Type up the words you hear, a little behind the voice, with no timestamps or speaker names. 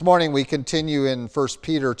This morning we continue in 1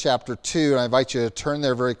 Peter chapter 2, and I invite you to turn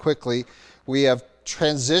there very quickly. We have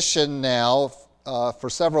transitioned now for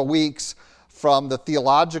several weeks from the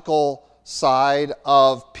theological side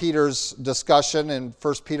of Peter's discussion in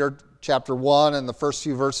 1 Peter chapter 1 and the first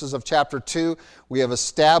few verses of chapter 2. We have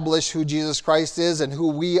established who Jesus Christ is and who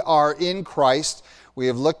we are in Christ. We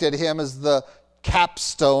have looked at him as the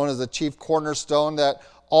capstone, as the chief cornerstone that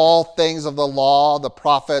all things of the law, the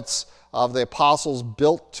prophets, of the apostles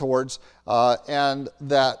built towards, and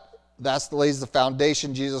that lays the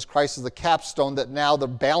foundation. Jesus Christ is the capstone that now the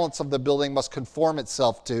balance of the building must conform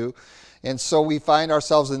itself to. And so we find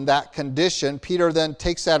ourselves in that condition. Peter then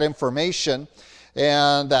takes that information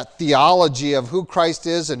and that theology of who Christ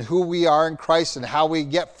is and who we are in Christ and how we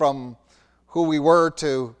get from who we were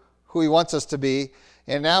to who he wants us to be.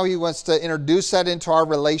 And now he wants to introduce that into our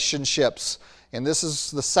relationships. And this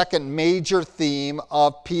is the second major theme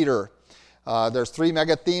of Peter. There's three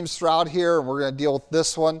mega themes throughout here, and we're going to deal with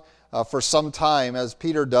this one for some time, as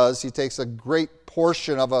Peter does. He takes a great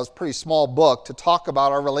portion of a pretty small book to talk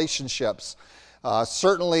about our relationships.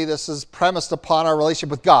 Certainly, this is premised upon our relationship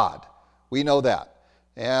with God. We know that.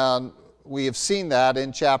 And we have seen that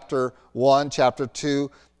in chapter 1, chapter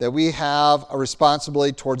 2, that we have a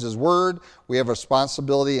responsibility towards his word. We have a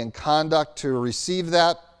responsibility in conduct to receive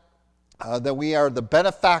that. That we are the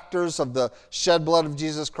benefactors of the shed blood of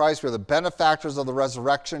Jesus Christ. We're the benefactors of the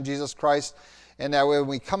resurrection of Jesus Christ. And that when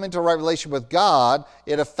we come into a right relationship with God,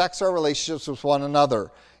 it affects our relationships with one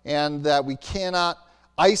another. And that we cannot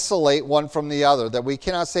isolate one from the other. That we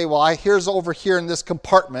cannot say, well, here's over here in this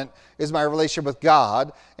compartment is my relationship with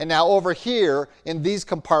God. And now over here in these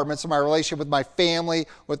compartments are my relationship with my family,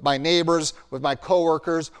 with my neighbors, with my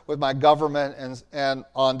coworkers, with my government, and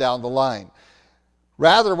on down the line.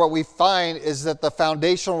 Rather, what we find is that the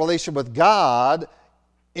foundational relationship with God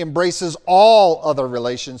embraces all other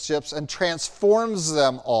relationships and transforms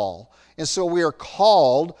them all. And so we are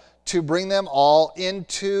called to bring them all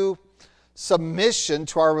into submission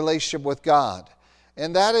to our relationship with God.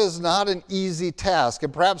 And that is not an easy task.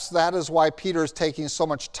 And perhaps that is why Peter is taking so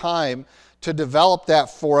much time to develop that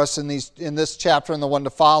for us in this chapter and the one to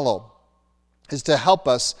follow, is to help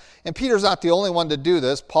us. And Peter's not the only one to do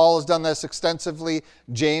this. Paul has done this extensively.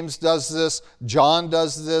 James does this. John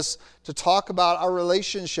does this, to talk about our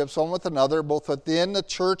relationships one with another, both within the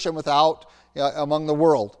church and without, among the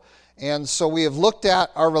world. And so we have looked at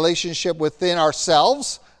our relationship within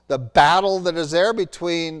ourselves, the battle that is there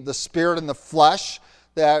between the spirit and the flesh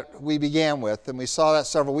that we began with. And we saw that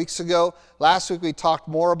several weeks ago. Last week we talked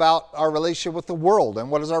more about our relationship with the world and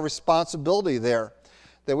what is our responsibility there.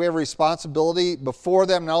 That we have a responsibility before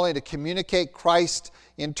them not only to communicate Christ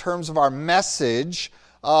in terms of our message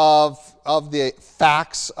of the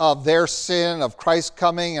facts of their sin, of Christ's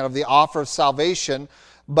coming, and of the offer of salvation,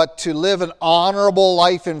 but to live an honorable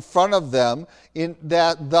life in front of them, in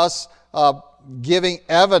that thus giving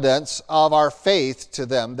evidence of our faith to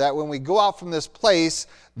them. That when we go out from this place,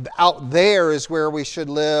 out there is where we should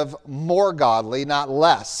live more godly, not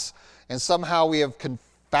less. And somehow we have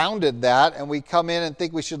confounded that, and we come in and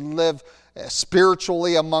think we should live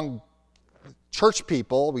spiritually among church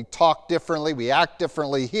people. We talk differently, we act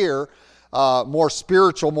differently here, more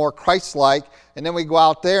spiritual, more Christ-like, and then we go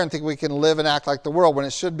out there and think we can live and act like the world, when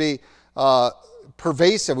it should be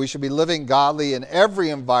pervasive. We should be living godly in every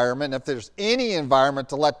environment. If there's any environment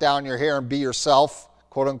to let down your hair and be yourself,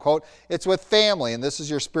 quote unquote, it's with family, and this is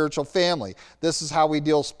your spiritual family. This is how we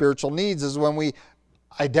deal with spiritual needs, is when we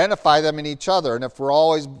identify them in each other. And if we're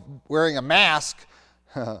always wearing a mask,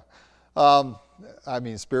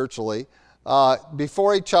 spiritually,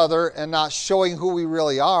 before each other and not showing who we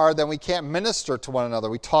really are, then we can't minister to one another.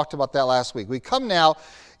 We talked about that last week. We come now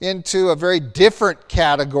into a very different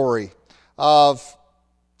category of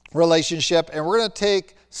relationship, and we're going to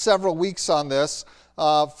take several weeks on this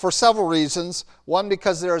for several reasons. One,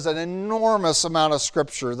 because there's an enormous amount of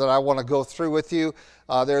scripture that I want to go through with you.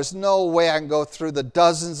 There's no way I can go through the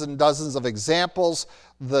dozens and dozens of examples,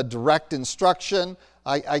 the direct instruction.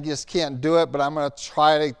 I just can't do it, but I'm going to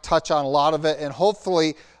try to touch on a lot of it and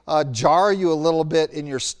hopefully jar you a little bit in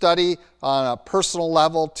your study on a personal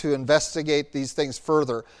level to investigate these things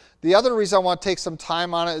further. The other reason I want to take some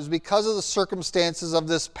time on it is because of the circumstances of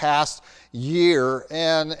this past year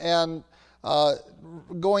and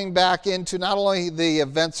going back into not only the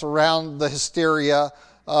events around the hysteria,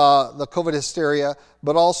 the COVID hysteria,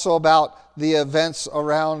 but also about the events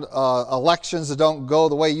around elections that don't go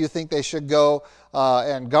the way you think they should go,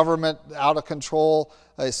 and government out of control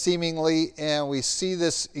seemingly, and we see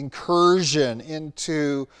this incursion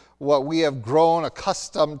into what we have grown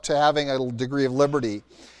accustomed to having a degree of liberty.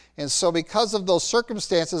 And so because of those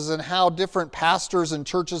circumstances and how different pastors and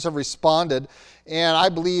churches have responded, and I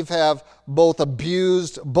believe have both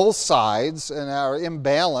abused both sides and are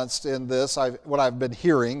imbalanced in this, what I've been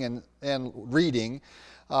hearing and reading,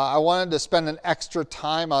 I wanted to spend an extra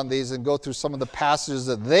time on these and go through some of the passages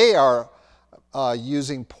that they are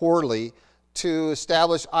using poorly to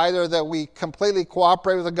establish either that we completely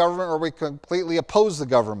cooperate with the government or we completely oppose the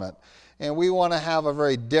government. And we want to have a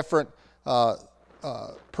very different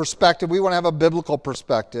perspective. We want to have a biblical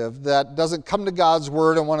perspective that doesn't come to God's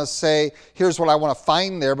Word and want to say, here's what I want to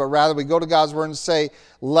find there, but rather we go to God's Word and say,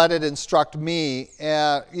 let it instruct me,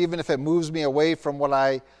 even if it moves me away from what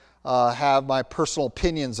I have my personal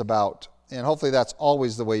opinions about. And hopefully that's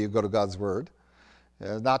always the way you go to God's Word.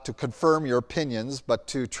 Not to confirm your opinions, but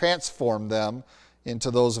to transform them into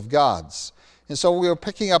those of God's. And so we are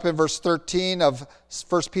picking up in verse 13 of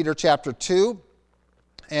 1 Peter chapter 2.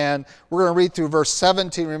 And we're going to read through verse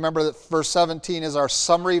 17. Remember that verse 17 is our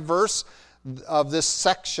summary verse of this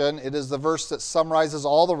section. It is the verse that summarizes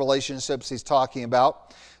all the relationships he's talking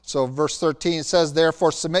about. So verse 13 says,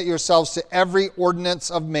 "Therefore submit yourselves to every ordinance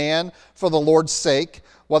of man for the Lord's sake,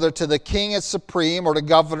 whether to the king as supreme or to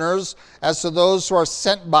governors, as to those who are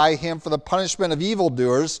sent by him for the punishment of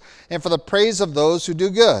evildoers and for the praise of those who do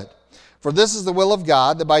good. For this is the will of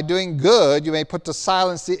God, that by doing good you may put to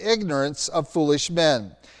silence the ignorance of foolish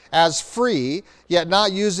men. As free, yet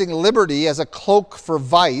not using liberty as a cloak for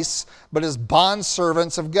vice, but as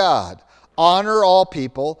bondservants of God. Honor all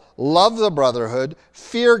people, love the brotherhood,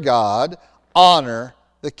 fear God, honor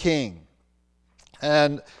the king."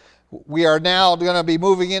 And we are now going to be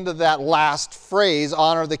moving into that last phrase,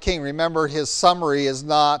 honor the king. Remember, his summary is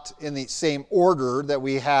not in the same order that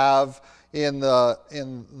we have in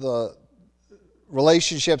the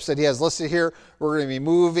relationships that he has listed here. We're going to be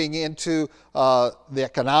moving into the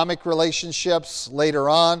economic relationships later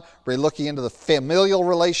on. We're looking into the familial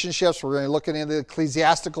relationships. We're going to be looking into the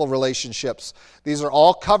ecclesiastical relationships. These are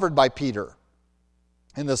all covered by Peter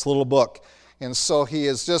in this little book. And so he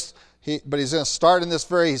is just, but he's going to start in this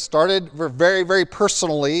he started very, very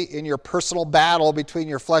personally in your personal battle between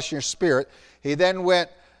your flesh and your spirit. He then went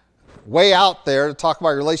way out there to talk about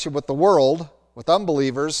your relationship with the world, with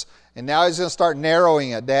unbelievers, and now he's going to start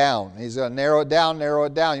narrowing it down. He's going to narrow it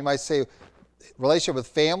down. You might say, relationship with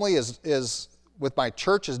family is with my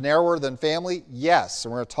church is narrower than family? Yes,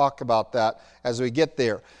 and we're going to talk about that as we get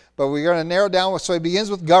there. But we're going to narrow down, so he begins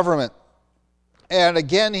with government. And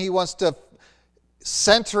again, he wants to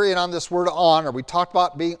center in on this word honor. We talked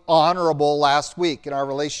about being honorable last week in our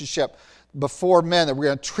relationship before men, that we're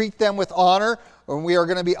going to treat them with honor, and we are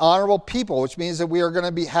going to be honorable people, which means that we are going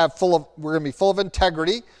to be full of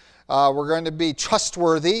integrity. We're going to be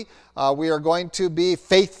trustworthy. We are going to be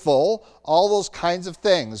faithful. All those kinds of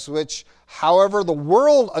things, which, however the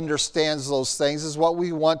world understands those things, is what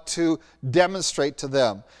we want to demonstrate to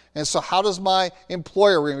them. And so how does my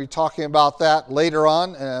employer, we're going to be talking about that later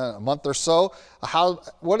on in a month or so,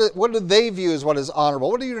 what do they view as what is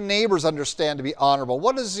honorable? What do your neighbors understand to be honorable?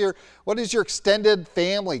 What is your extended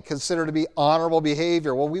family consider to be honorable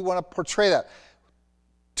behavior? Well, we want to portray that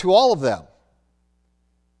to all of them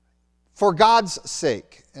for God's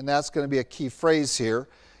sake. And that's going to be a key phrase here.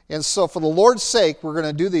 And so for the Lord's sake, we're going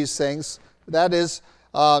to do these things. That is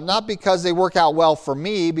not because they work out well for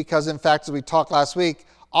me, because in fact, as we talked last week,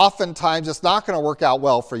 oftentimes it's not going to work out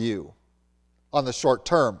well for you on the short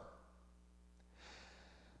term.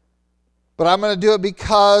 But I'm going to do it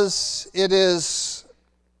because it is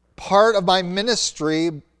part of my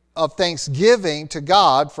ministry of thanksgiving to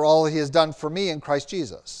God for all He has done for me in Christ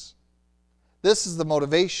Jesus. This is the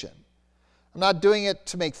motivation. I'm not doing it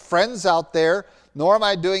to make friends out there, nor am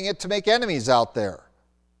I doing it to make enemies out there.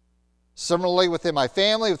 Similarly, within my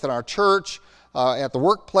family, within our church, at the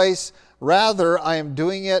workplace, rather, I am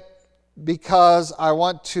doing it because I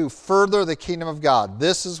want to further the kingdom of God.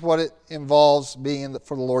 This is what it involves being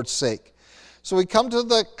for the Lord's sake. So we come to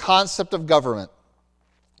the concept of government.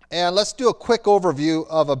 And let's do a quick overview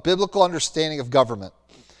of a biblical understanding of government.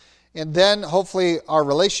 And then hopefully our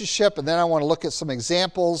relationship, and then I want to look at some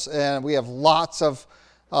examples, and we have lots of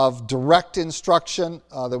direct instruction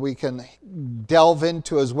that we can delve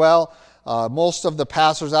into as well. Most of the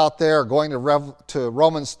pastors out there are going to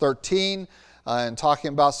Romans 13 and talking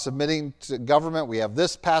about submitting to government. We have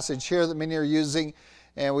this passage here that many are using,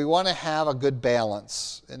 and we want to have a good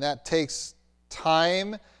balance. And that takes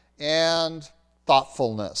time and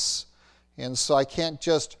thoughtfulness. And so I can't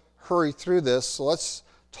just hurry through this. So let's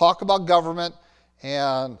talk about government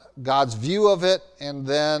and God's view of it, and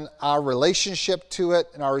then our relationship to it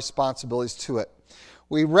and our responsibilities to it.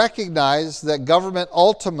 We recognize that government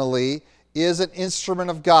ultimately is an instrument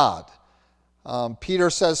of God. Peter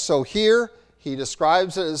says so here. He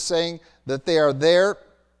describes it as saying that they are there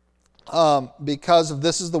because of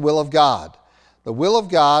this is the will of God. The will of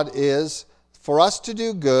God is for us to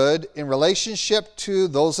do good in relationship to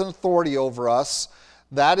those in authority over us.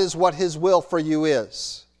 That is what his will for you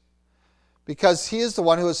is. Because he is the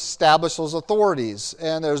one who established those authorities.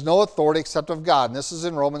 And there's no authority except of God. And this is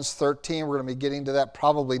in Romans 13. We're going to be getting to that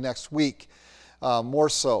probably next week, more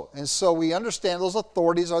so. And so we understand those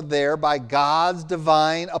authorities are there by God's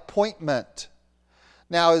divine appointment.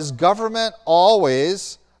 Now, is government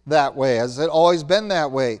always that way? Has it always been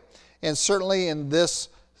that way? And certainly in this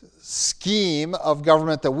scheme of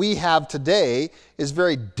government that we have today is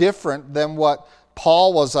very different than what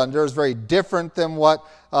Paul was under, is very different than what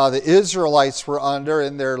the Israelites were under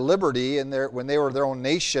in their liberty and when they were their own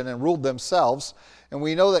nation and ruled themselves. And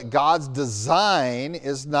we know that God's design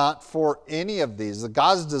is not for any of these.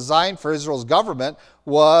 God's design for Israel's government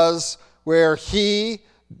was where he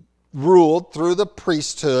ruled through the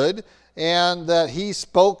priesthood, and that he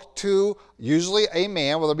spoke to usually a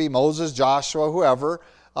man, whether it be Moses, Joshua, whoever,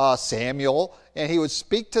 Samuel, and he would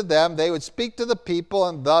speak to them, they would speak to the people,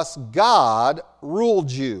 and thus God ruled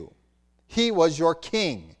you. He was your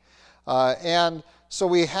king. And so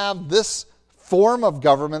we have this form of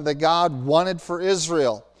government that God wanted for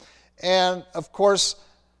Israel. And of course,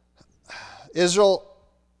 Israel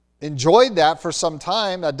enjoyed that for some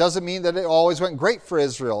time. That doesn't mean that it always went great for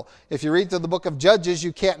Israel. If you read through the book of Judges,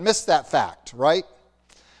 you can't miss that fact, right?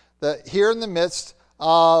 That here in the midst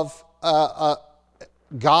of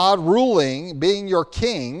God ruling, being your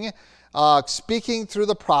king, speaking through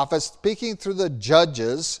the prophets, speaking through the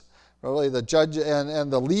judges, really the judge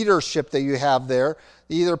and the leadership that you have there,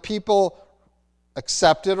 either people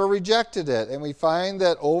accepted or rejected it. And we find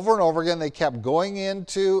that over and over again they kept going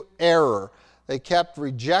into error. They kept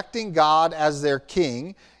rejecting God as their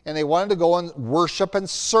king, and they wanted to go and worship and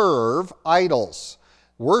serve idols.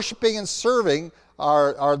 Worshiping and serving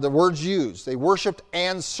are the words used. They worshiped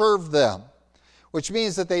and served them, which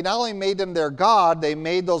means that they not only made them their God, they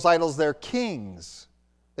made those idols their kings.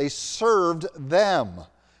 They served them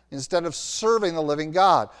instead of serving the living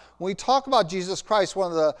God. When we talk about Jesus Christ,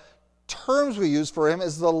 one of the terms we use for him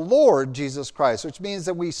is the Lord Jesus Christ, which means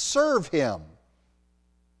that we serve him.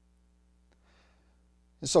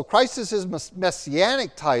 And so Christ is his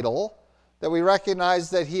messianic title, that we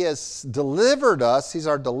recognize that he has delivered us. He's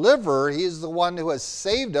our deliverer. He is the one who has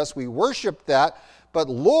saved us. We worship that. But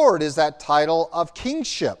Lord is that title of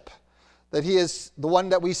kingship, that he is the one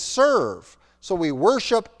that we serve. So we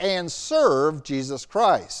worship and serve Jesus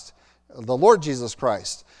Christ, the Lord Jesus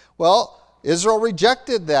Christ. Well, Israel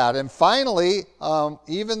rejected that. And finally,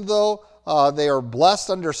 even though they are blessed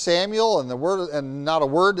under Samuel, and the word and not a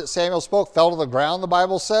word that Samuel spoke fell to the ground, the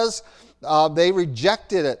Bible says, they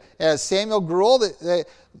rejected it. As Samuel grew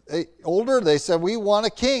older, they said, we want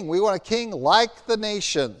a king. We want a king like the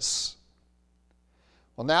nations.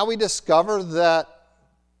 Well, now we discover that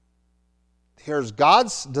here's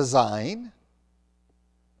God's design.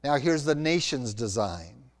 Now here's the nation's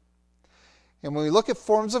design. And when we look at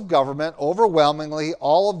forms of government, overwhelmingly,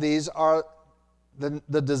 all of these are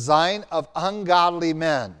the design of ungodly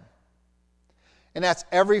men. And that's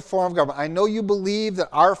every form of government. I know you believe that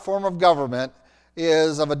our form of government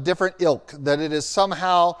is of a different ilk, that it is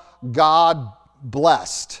somehow God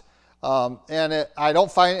blessed. I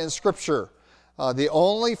don't find it in Scripture. The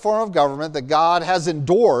only form of government that God has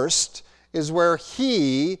endorsed is where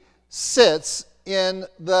he sits in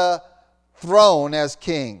the throne as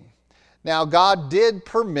king. Now, God did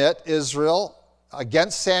permit Israel,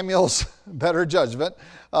 against Samuel's better judgment,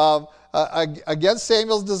 against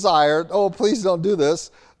Samuel's desire, oh, please don't do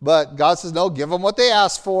this. But God says, no, give them what they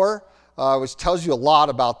asked for, which tells you a lot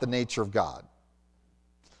about the nature of God.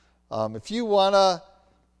 If you want to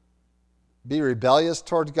be rebellious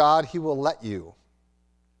toward God, he will let you.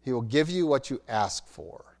 He will give you what you ask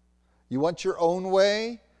for. You want your own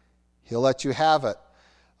way, he'll let you have it.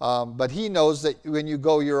 But he knows that when you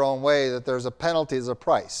go your own way, that there's a penalty, there's a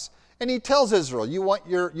price. And he tells Israel, you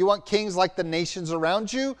want kings like the nations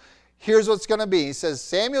around you? Here's what's going to be. He says,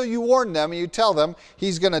 Samuel, you warn them and you tell them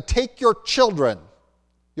he's going to take your children,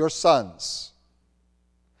 your sons.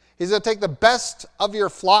 He's going to take the best of your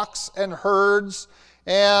flocks and herds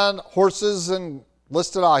and horses and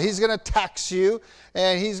list it all. He's going to tax you,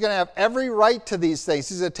 and he's going to have every right to these things.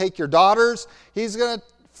 He's going to take your daughters. He's going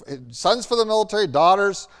to, sons for the military,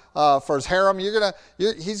 daughters for his harem. He's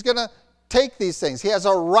going to take these things. He has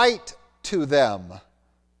a right to them.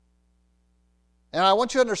 And I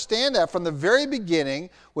want you to understand that from the very beginning,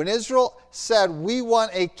 when Israel said, we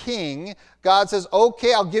want a king, God says,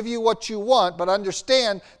 okay, I'll give you what you want, but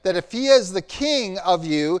understand that if he is the king of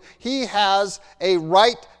you, he has a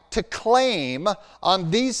right to claim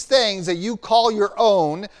on these things that you call your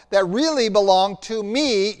own that really belong to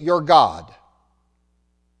me, your God.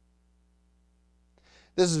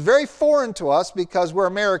 This is very foreign to us because we're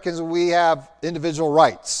Americans and we have individual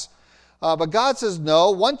rights. But God says,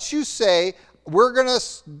 no, once you say,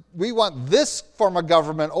 we want this form of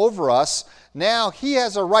government over us, now he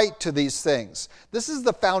has a right to these things. This is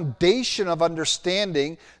the foundation of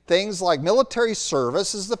understanding things like military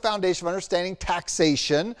service. This is the foundation of understanding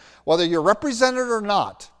taxation, whether you're represented or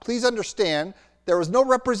not. Please understand, there was no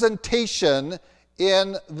representation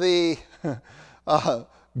in the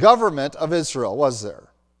government of Israel, was there?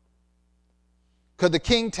 Could the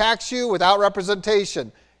king tax you without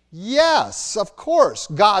representation? Yes, of course.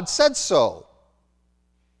 God said so.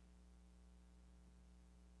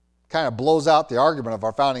 Kind of blows out the argument of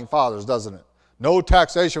our founding fathers, doesn't it? No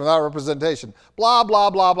taxation without representation. Blah, blah,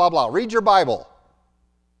 blah, blah, blah. Read your Bible.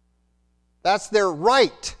 That's their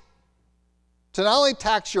right to not only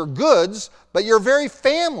tax your goods, but your very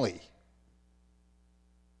family.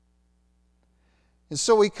 And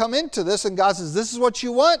so we come into this and God says, this is what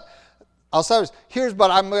you want? I'll say, but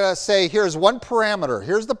I'm going to say, here's one parameter.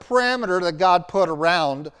 Here's the parameter that God put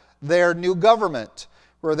around their new government,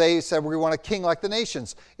 where they said, we want a king like the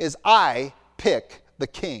nations, is I pick the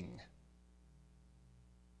king.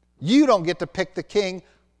 You don't get to pick the king,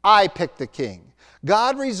 I pick the king.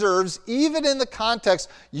 God reserves, even in the context,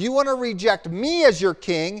 you want to reject me as your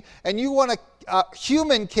king, and you want a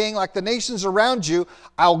human king like the nations around you,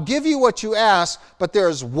 I'll give you what you ask, but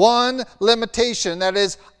there's one limitation, that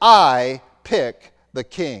is, I pick the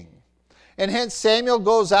king. And hence Samuel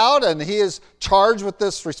goes out and he is charged with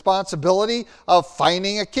this responsibility of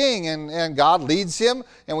finding a king. And God leads him,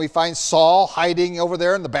 and we find Saul hiding over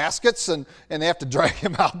there in the baskets, and they have to drag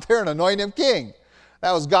him out there and anoint him king.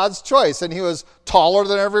 That was God's choice. And he was taller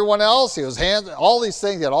than everyone else. He was all these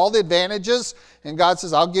things. He had all the advantages. And God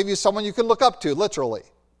says, I'll give you someone you can look up to, literally.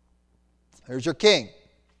 There's your king.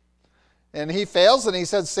 And he fails, and he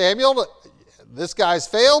said, Samuel, this guy's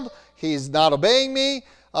failed. He's not obeying me.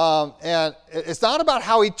 And it's not about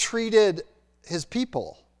how he treated his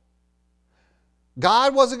people.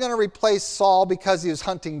 God wasn't going to replace Saul because he was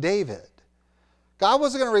hunting David. God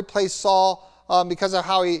wasn't going to replace Saul because of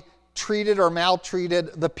how he treated or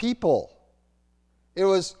maltreated the people. It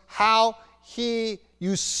was how he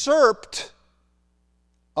usurped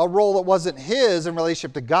a role that wasn't his in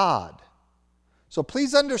relationship to God. So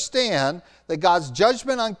please understand that God's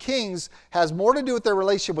judgment on kings has more to do with their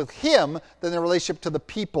relationship with him than their relationship to the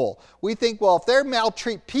people. We think, well, if they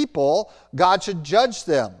maltreat people, God should judge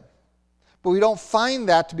them. But we don't find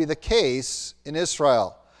that to be the case in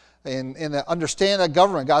Israel. In the understanding of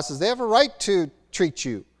government, God says they have a right to treat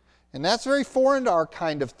you. And that's very foreign to our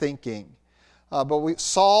kind of thinking.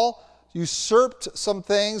 Saul usurped some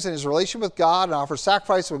things in his relation with God and offered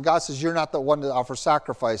sacrifices when God says, you're not the one to offer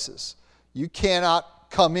sacrifices. You cannot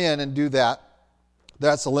come in and do that.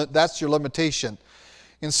 That's your limitation.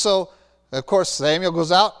 And so, of course, Samuel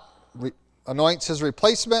goes out, anoints his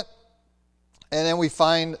replacement, and then we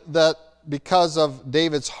find that because of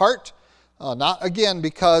David's heart, not again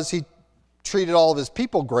because he treated all of his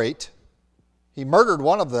people great, he murdered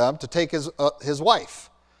one of them to take his wife.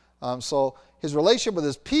 So his relationship with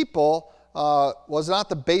his people was not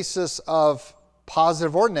the basis of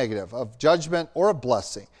positive or negative, of judgment or of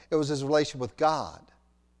blessing. It was his relationship with God.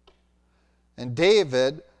 And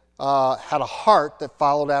David had a heart that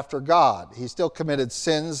followed after God. He still committed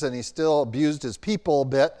sins and he still abused his people a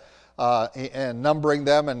bit and numbering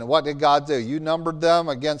them. And what did God do? You numbered them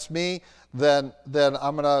against me, then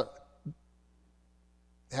I'm going to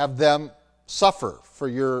have them suffer for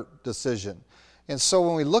your decision. And so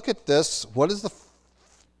when we look at this, what is the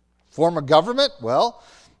form of government? Well,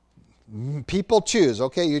 people choose.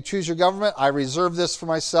 Okay, you choose your government. I reserve this for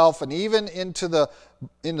myself. And even into the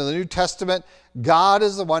New Testament, God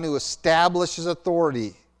is the one who establishes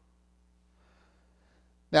authority.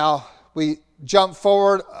 Now, we jump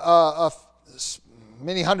forward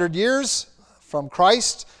many hundred years from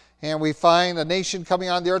Christ, and we find a nation coming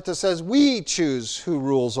on the earth that says, we choose who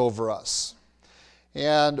rules over us.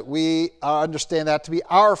 And we understand that to be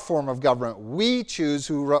our form of government. We choose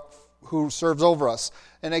who serves over us.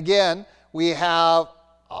 And again, we have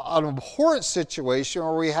an abhorrent situation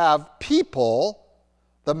where we have people,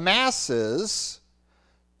 the masses,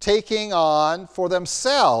 taking on for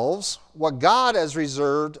themselves what God has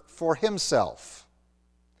reserved for himself.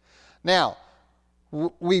 Now,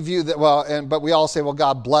 we view that, but we all say, well,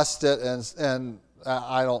 God blessed it, and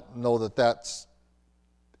I don't know that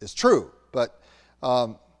is true, but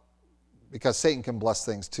because Satan can bless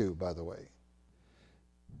things too, by the way.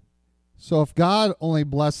 So if God only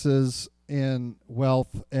blesses in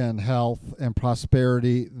wealth and health and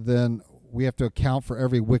prosperity, then we have to account for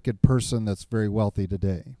every wicked person that's very wealthy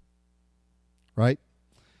today. Right?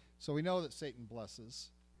 So we know that Satan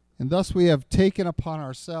blesses. And thus we have taken upon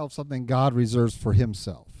ourselves something God reserves for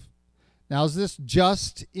himself. Now, is this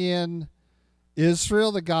just in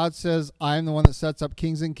Israel that God says, I am the one that sets up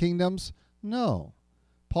kings and kingdoms? No.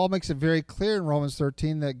 Paul makes it very clear in Romans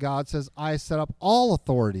 13 that God says, I set up all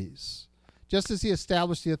authorities. Just as he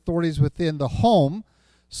established the authorities within the home,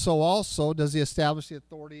 so also does he establish the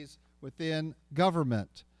authorities within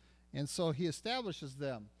government. And so he establishes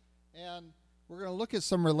them. And we're going to look at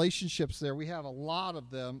some relationships there. We have a lot of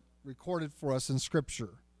them recorded for us in Scripture.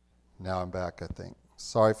 Now I'm back, I think.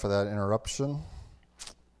 Sorry for that interruption.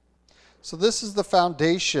 So this is the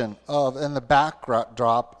foundation and the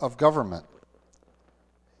backdrop of government.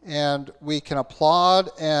 And we can applaud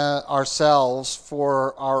ourselves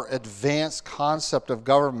for our advanced concept of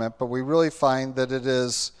government, but we really find that it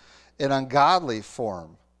is an ungodly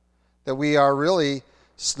form, that we are really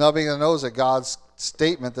snubbing the nose at God's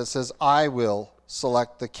statement that says, I will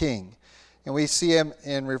select the king. And we see him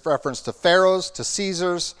in reference to pharaohs, to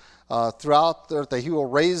Caesars, throughout the earth, that he will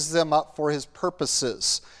raise them up for his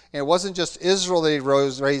purposes. And it wasn't just Israel that he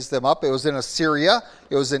raised them up. It was in Assyria.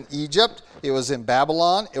 It was in Egypt. It was in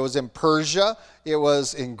Babylon. It was in Persia. It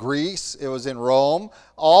was in Greece. It was in Rome.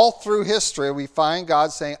 All through history, we find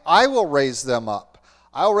God saying, I will raise them up.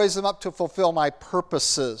 I will raise them up to fulfill my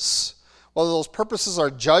purposes. Whether those purposes are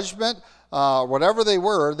judgment, whatever they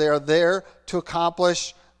were, they are there to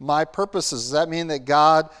accomplish my purposes. Does that mean that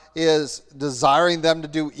God is desiring them to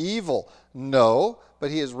do evil? No. But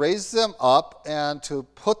he has raised them up and to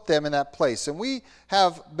put them in that place. And we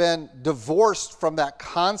have been divorced from that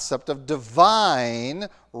concept of divine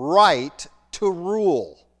right to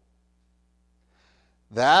rule.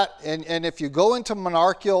 That, and if you go into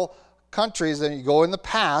monarchical countries and you go in the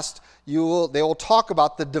past, they will talk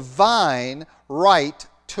about the divine right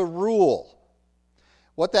to rule.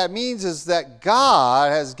 What that means is that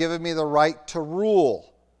God has given me the right to rule.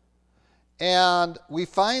 And we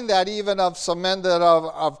find that even of some men that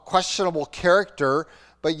are of questionable character,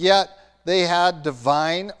 but yet they had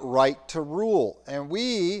divine right to rule. And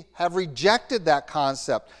we have rejected that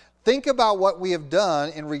concept. Think about what we have done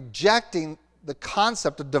in rejecting the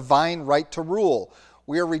concept of divine right to rule.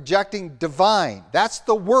 We are rejecting divine. That's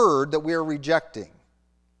the word that we are rejecting.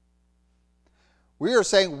 We are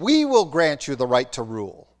saying we will grant you the right to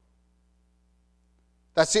rule.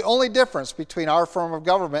 That's the only difference between our form of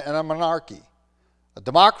government and a monarchy. A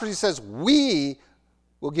democracy says we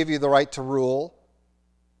will give you the right to rule.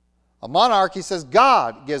 A monarchy says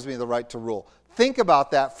God gives me the right to rule. Think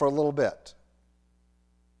about that for a little bit.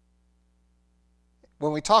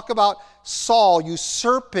 When we talk about Saul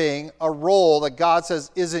usurping a role that God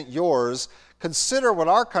says isn't yours, consider what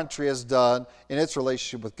our country has done in its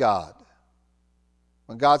relationship with God.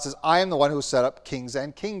 When God says, I am the one who set up kings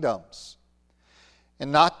and kingdoms.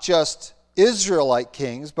 And not just Israelite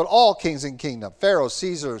kings, but all kings and kingdoms. Pharaohs,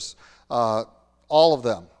 Caesars, all of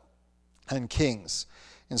them, and kings.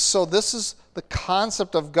 And so this is the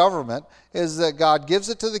concept of government, is that God gives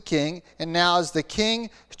it to the king, and now as the king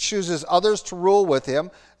chooses others to rule with him,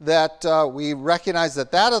 that we recognize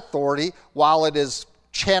that that authority, while it is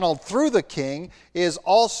channeled through the king, is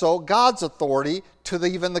also God's authority to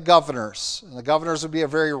even the governors. And the governors would be a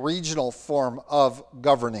very regional form of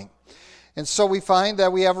governing. And so we find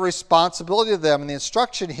that we have a responsibility to them, and the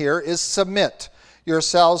instruction here is submit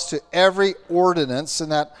yourselves to every ordinance.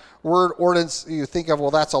 And that word ordinance, you think of,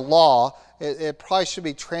 well, that's a law. It probably should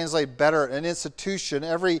be translated better, an institution,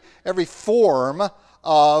 every form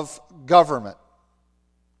of government.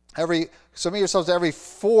 Submit yourselves to every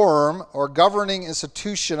form or governing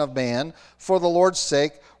institution of man for the Lord's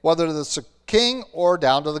sake, whether to the king or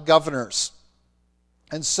down to the governors.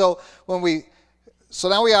 And so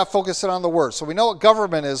now we have to focus in on the word. So we know what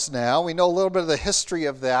government is now. We know a little bit of the history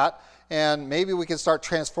of that. And maybe we can start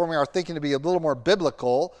transforming our thinking to be a little more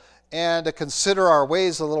biblical and to consider our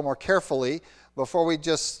ways a little more carefully before we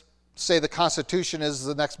just say the Constitution is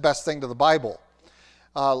the next best thing to the Bible.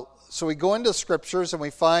 So we go into scriptures and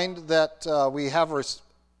we find that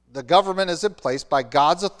the government is in place by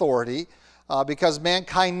God's authority because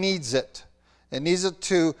mankind needs it. It needs it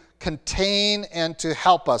to contain and to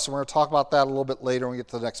help us. And we're going to talk about that a little bit later when we get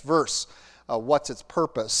to the next verse. What's its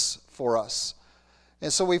purpose for us?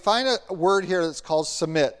 And so we find a word here that's called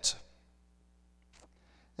submit.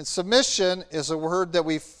 And submission is a word that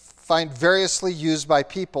we find variously used by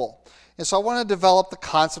people. And so I want to develop the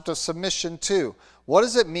concept of submission too. What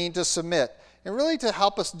does it mean to submit? And really to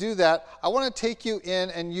help us do that, I want to take you in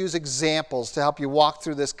and use examples to help you walk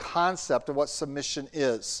through this concept of what submission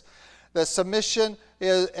is. That submission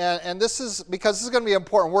is, and this is, because this is going to be an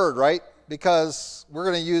important word, right? Because we're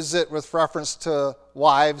going to use it with reference to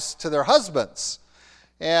wives to their husbands,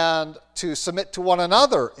 and to submit to one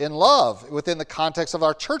another in love within the context of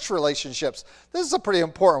our church relationships. This is a pretty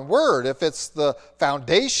important word. If it's the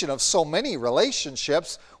foundation of so many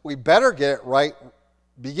relationships, we better get it right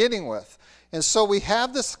beginning with. And so we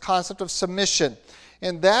have this concept of submission,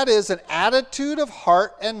 and that is an attitude of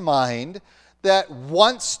heart and mind that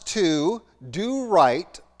wants to do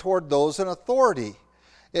right toward those in authority.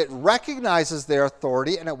 It recognizes their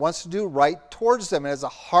authority and it wants to do right towards them. It has a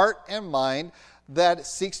heart and mind that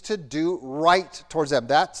seeks to do right towards them.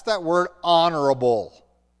 That's that word honorable.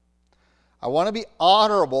 I want to be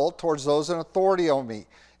honorable towards those in authority over me.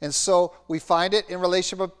 And so we find it in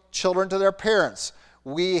relationship of children to their parents.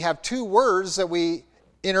 We have two words that we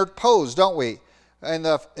interpose, don't we, in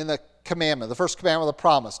the commandment, the first commandment of the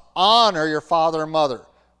promise. Honor your father and mother,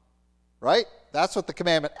 right? That's what the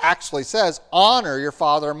commandment actually says. Honor your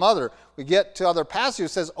father and mother. We get to other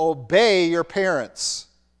passages that says, obey your parents.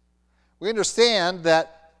 We understand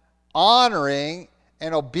that honoring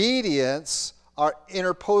and obedience are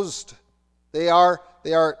interposed. They are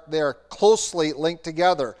closely linked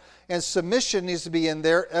together. And submission needs to be in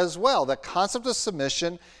there as well. The concept of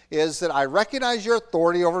submission is that I recognize your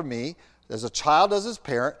authority over me, as a child does his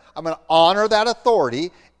parent. I'm going to honor that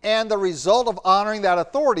authority, and the result of honoring that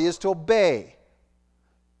authority is to obey.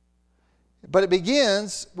 But it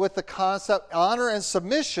begins with the concept, honor and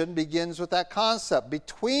submission begins with that concept.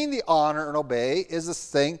 Between the honor and obey is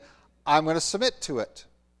this thing, I'm going to submit to it.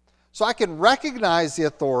 So I can recognize the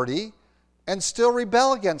authority and still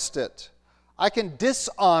rebel against it. I can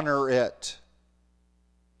dishonor it.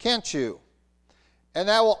 Can't you? And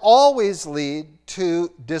that will always lead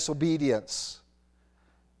to disobedience.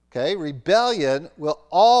 Okay? Rebellion will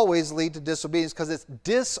always lead to disobedience because it's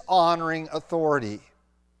dishonoring authority.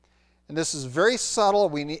 And this is very subtle.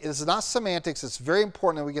 This is not semantics. It's very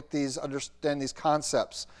important that we get understand these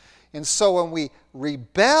concepts. And so when we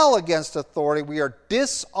rebel against authority, we are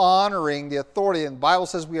dishonoring the authority. And the Bible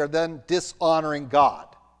says we are then dishonoring God.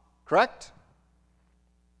 Correct?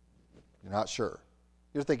 You're not sure.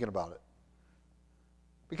 You're thinking about it.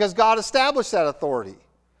 Because God established that authority.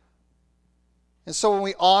 And so when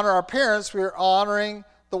we honor our parents, we are honoring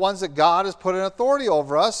the ones that God has put in authority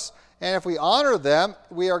over us. And if we honor them,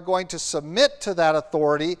 we are going to submit to that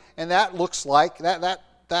authority. And that looks like, that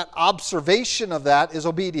observation of that is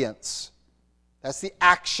obedience. That's the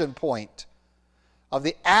action point of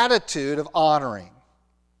the attitude of honoring.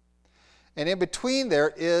 And in between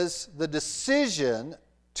there is the decision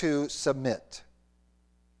to submit.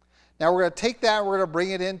 Now we're going to take that and we're going to bring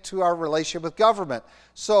it into our relationship with government.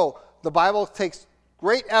 So the Bible takes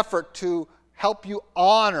great effort to help you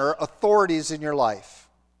honor authorities in your life.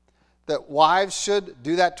 That wives should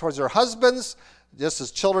do that towards their husbands, just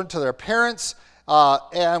as children to their parents.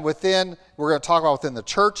 And we're going to talk about within the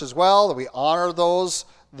church as well, that we honor those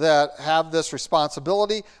that have this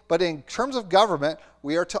responsibility. But in terms of government,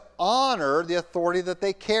 we are to honor the authority that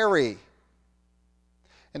they carry.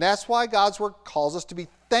 And that's why God's Word calls us to be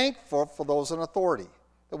thankful for those in authority.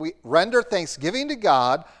 That we render thanksgiving to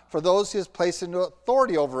God for those He has placed into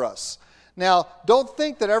authority over us. Now, don't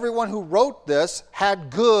think that everyone who wrote this had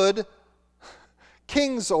good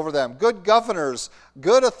kings over them, good governors,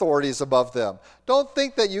 good authorities above them. Don't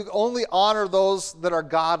think that you only honor those that are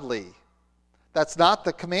godly. That's not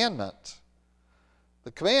the commandment.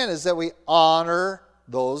 The command is that we honor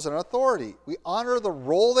those in authority. We honor the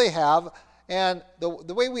role they have, and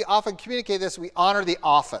the way we often communicate this, we honor the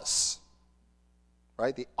office.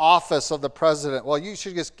 Right? The office of the president. Well, you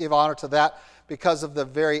should just give honor to that because of the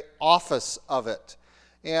very office of it.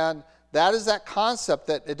 And that is that concept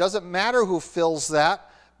that it doesn't matter who fills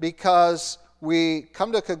that, because we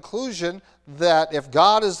come to a conclusion that if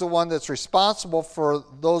God is the one that's responsible for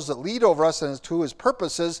those that lead over us and to His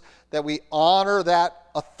purposes, that we honor that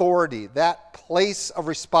authority, that place of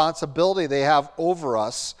responsibility they have over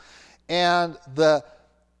us. And the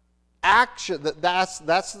action, that's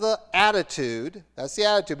the attitude. That's the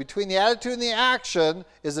attitude. Between the attitude and the action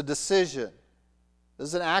is a decision. This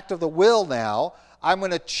is an act of the will now. I'm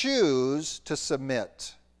going to choose to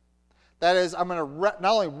submit. That is, I'm going to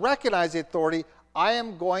not only recognize the authority, I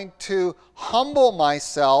am going to humble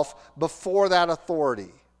myself before that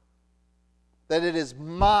authority. That it is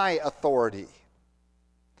my authority.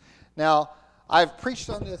 Now, I've preached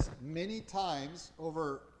on this many times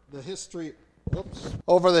over the history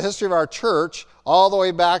of our church, all the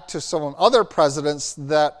way back to some other presidents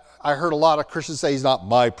that I heard a lot of Christians say, he's not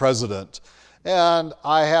my president. And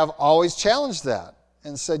I have always challenged that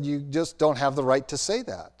and said, you just don't have the right to say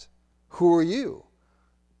that. Who are you?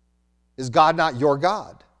 Is God not your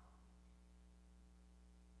God?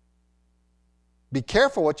 Be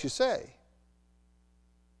careful what you say.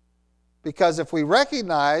 Because if we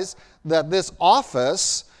recognize that this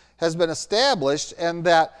office has been established and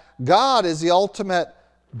that God is the ultimate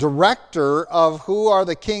director of who are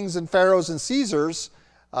the kings and pharaohs and Caesars,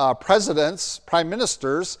 presidents, prime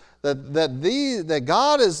ministers, that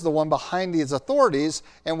God is the one behind these authorities,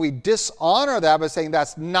 and we dishonor that by saying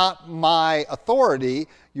that's not my authority,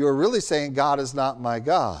 you're really saying God is not my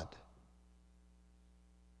God.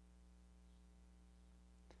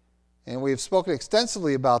 And we've spoken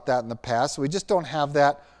extensively about that in the past. We just don't have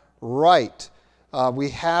that right. We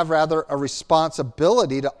have rather a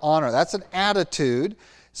responsibility to honor. That's an attitude.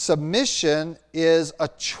 Submission is a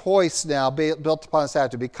choice now built upon this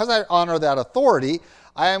attitude. Because I honor that authority,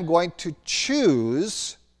 I am going to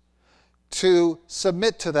choose to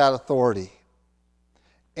submit to that authority.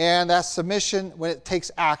 And that submission, when it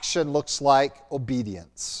takes action, looks like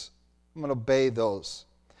obedience. I'm going to obey those.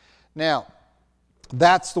 Now,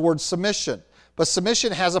 that's the word submission. But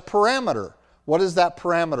submission has a parameter. What is that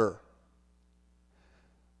parameter?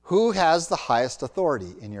 Who has the highest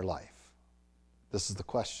authority in your life? This is the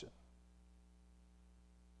question.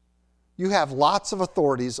 You have lots of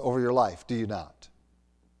authorities over your life, do you not?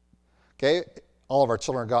 Okay, all of our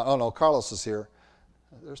children are gone. Oh no, Carlos is here.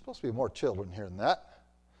 There's supposed to be more children here than that.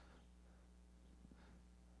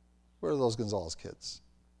 Where are those Gonzalez kids?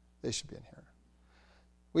 They should be in here.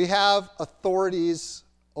 We have authorities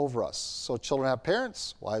over us. So children have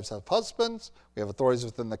parents, wives have husbands. We have authorities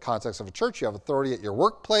within the context of a church. You have authority at your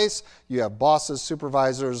workplace. You have bosses,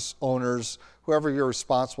 supervisors, owners, whoever you're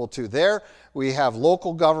responsible to there. We have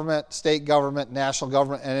local government, state government, national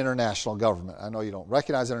government, and international government. I know you don't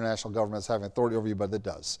recognize international government as having authority over you, but it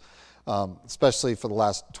does, especially for the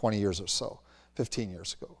last 20 years or so, 15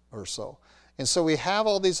 years ago or so. And so we have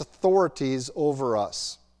all these authorities over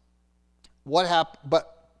us. What happened?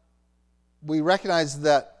 But we recognize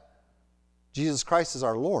that Jesus Christ is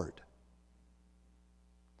our Lord.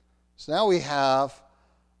 So now we have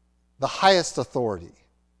the highest authority,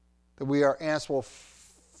 that we are answerable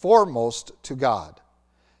foremost to God,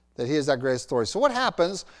 that He is that greatest authority. So what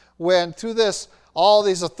happens when through all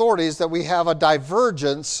these authorities that we have a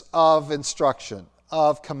divergence of instruction,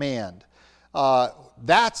 of command?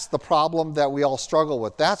 That's the problem that we all struggle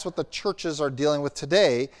with. That's what the churches are dealing with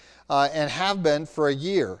today and have been for a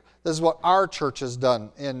year. This is what our church has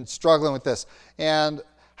done in struggling with this. And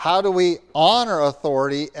how do we honor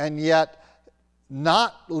authority and yet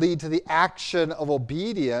not lead to the action of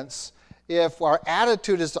obedience? If our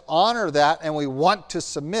attitude is to honor that and we want to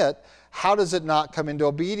submit, how does it not come into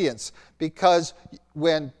obedience? Because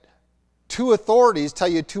when two authorities tell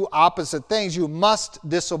you two opposite things, you must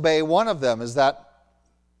disobey one of them. Is that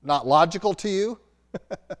not logical to you?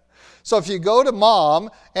 So if you go to mom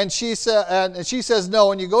and she says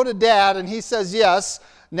no, and you go to dad and he says yes,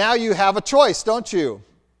 now you have a choice, don't you?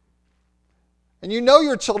 And you know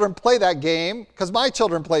your children play that game, because my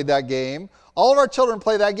children played that game. All of our children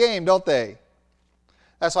play that game, don't they?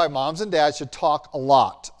 That's why moms and dads should talk a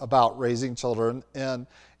lot about raising children. And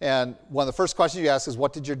one of the first questions you ask is,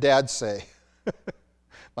 what did your dad say?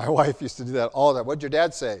 My wife used to do that all the time. What did your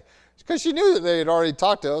dad say? Because she knew that they had already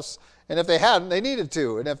talked to us. And if they hadn't, they needed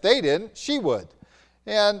to. And if they didn't, she would.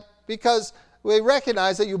 And because we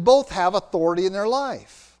recognize that you both have authority in their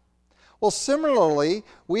life. Well, similarly,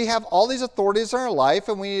 we have all these authorities in our life,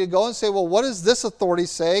 and we need to go and say, well, what does this authority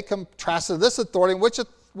say contrasted to this authority, and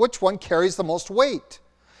which one carries the most weight?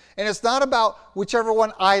 And it's not about whichever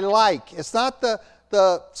one I like. It's not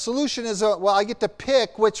the solution is, well, I get to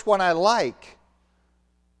pick which one I like.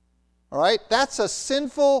 All right? That's a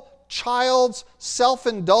sinful child's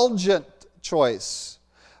self-indulgent choice.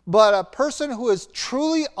 But a person who is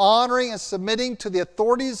truly honoring and submitting to the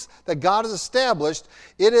authorities that God has established,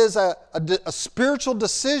 it is a spiritual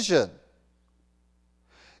decision.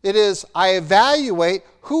 It is, I evaluate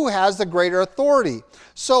who has the greater authority.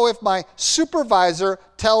 So if my supervisor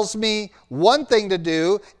tells me one thing to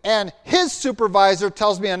do and his supervisor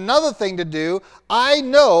tells me another thing to do, I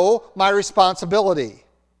know my responsibility.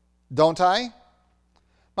 Don't I?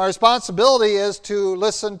 My responsibility is to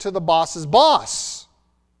listen to the boss's boss.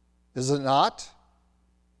 Is it not?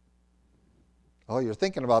 Oh, you're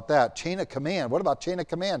thinking about that. Chain of command. What about chain of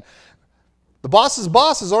command? The boss's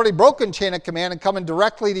boss has already broken chain of command and coming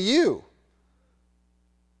directly to you.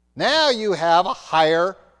 Now you have a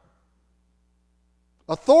higher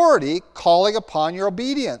authority calling upon your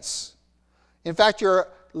obedience. In fact, you're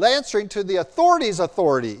answering to the authority's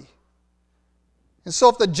authority. And so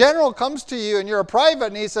if the general comes to you and you're a private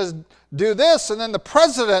and he says, do this, and then the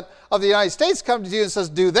president of the United States comes to you and says,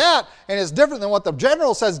 do that, and it's different than what the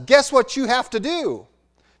general says, guess what you have to do?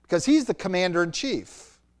 Because he's the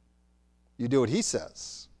commander-in-chief. You do what he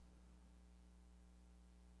says.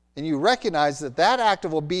 And you recognize that that act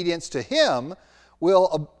of obedience to him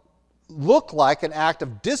will look like an act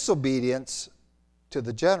of disobedience to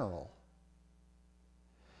the general.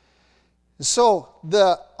 So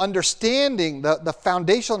the understanding, the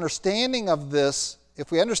foundational understanding of this,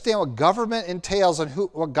 if we understand what government entails and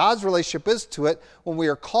what God's relationship is to it, when we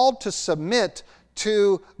are called to submit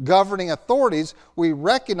to governing authorities, we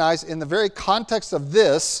recognize in the very context of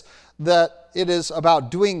this that it is about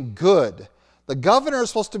doing good. The governor is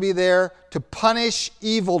supposed to be there to punish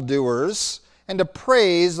evildoers and to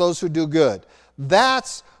praise those who do good.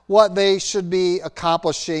 That's what they should be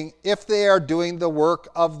accomplishing if they are doing the work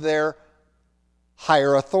of their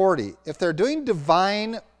higher authority. If they're doing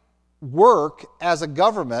divine work as a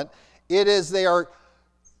government, it is they are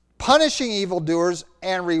punishing evildoers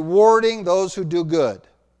and rewarding those who do good.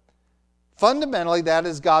 Fundamentally, that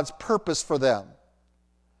is God's purpose for them.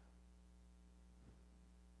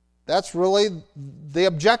 That's really the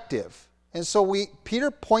objective. And so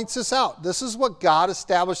Peter points this out. This is what God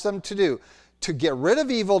established them to do. To get rid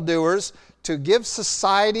of evildoers, to give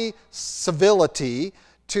society civility,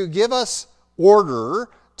 to give us order,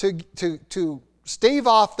 to stave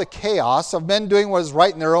off the chaos of men doing what is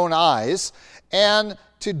right in their own eyes, and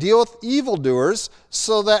to deal with evildoers,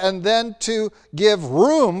 and then to give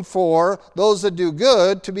room for those that do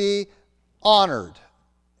good to be honored.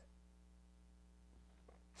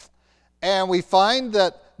 And we find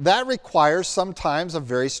that requires sometimes a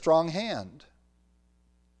very strong hand.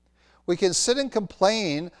 We can sit and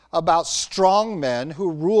complain about strong men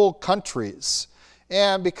who rule countries.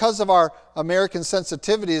 And because of our American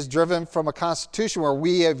sensitivities driven from a constitution where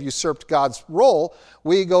we have usurped God's role,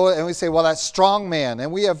 we go and we say, well, that's strong man.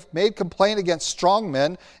 And we have made complaint against strong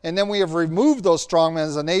men, and then we have removed those strong men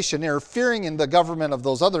as a nation, interfering in the government of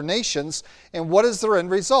those other nations. And what is the end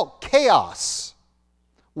result? Chaos.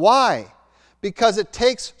 Why? Because it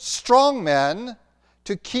takes strong men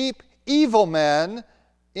to keep evil men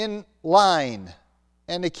in line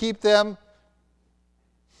and to keep them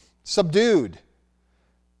subdued.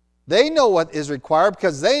 They know what is required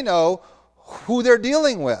because they know who they're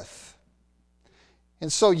dealing with.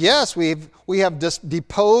 And so, yes, we have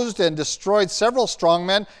deposed and destroyed several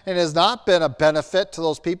strongmen, and it has not been a benefit to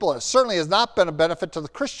those people. It certainly has not been a benefit to the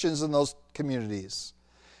Christians in those communities.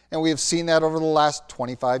 And we have seen that over the last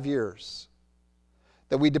 25 years.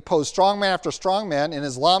 That we depose strongman after strongman in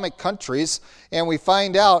Islamic countries, and we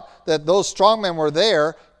find out that those strongmen were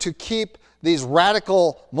there to keep these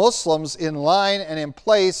radical Muslims in line and in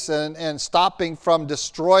place and stopping from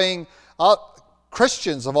destroying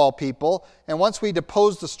Christians of all people. And once we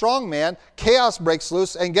depose the strong man, chaos breaks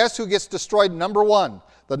loose, and guess who gets destroyed? Number one.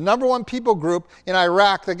 The number one people group in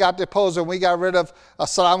Iraq that got deposed when we got rid of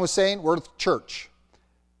Saddam Hussein were the church.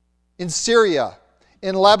 In Syria,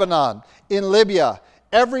 in Lebanon, in Libya,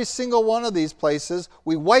 every single one of these places,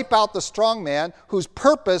 we wipe out the strong man whose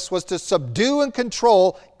purpose was to subdue and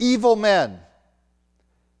control evil men.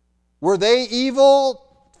 Were they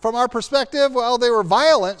evil from our perspective? Well, they were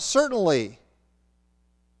violent, certainly.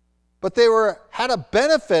 But they had a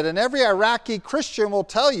benefit, and every Iraqi Christian will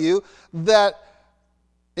tell you that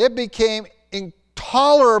it became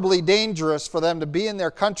intolerably dangerous for them to be in their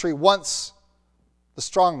country once the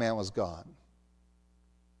strong man was gone.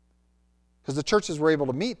 Because the churches were able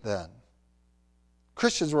to meet then.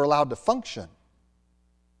 Christians were allowed to function.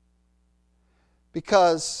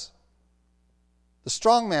 Because the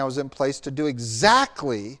strong man was in place to do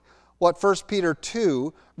exactly what 1 Peter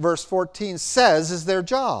 2, verse 14 says is their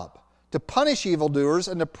job. To punish evildoers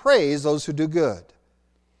and to praise those who do good.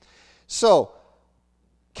 So,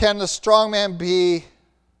 can the strong man be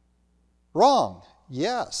wrong?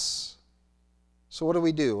 Yes. So what do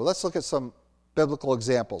we do? Well, let's look at some biblical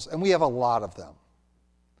examples, and we have a lot of them.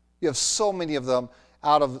 You have so many of them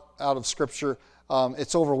out of Scripture.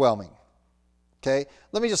 It's overwhelming. Okay,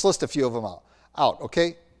 let me just list a few of them out.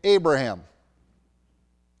 Okay, Abraham,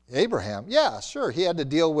 yeah, sure. He had to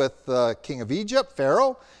deal with the king of Egypt,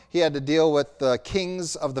 Pharaoh. He had to deal with the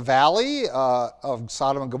kings of the valley of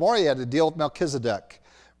Sodom and Gomorrah. He had to deal with Melchizedek.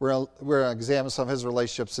 We're going to examine some of his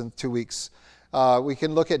relationships in 2 weeks. We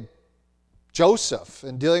can look at Joseph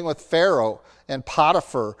and dealing with Pharaoh and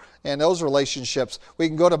Potiphar and those relationships. We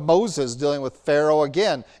can go to Moses dealing with Pharaoh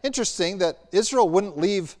again. Interesting that Israel wouldn't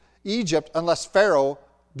leave Egypt unless Pharaoh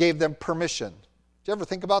gave them permission. Did you ever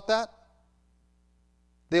think about that?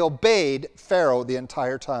 They obeyed Pharaoh the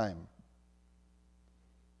entire time.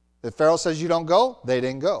 If Pharaoh says you don't go, they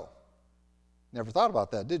didn't go. Never thought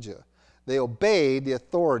about that, did you? They obeyed the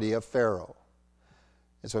authority of Pharaoh.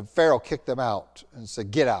 And so when Pharaoh kicked them out and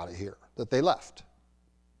said, get out of here, that they left.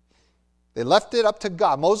 They left it up to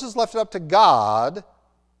God. Moses left it up to God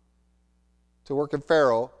to work in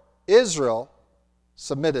Pharaoh. Israel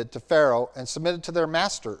submitted to Pharaoh and submitted to their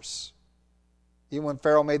masters. Even when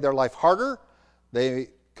Pharaoh made their life harder, they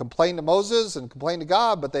complained to Moses and complained to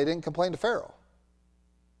God, but they didn't complain to Pharaoh.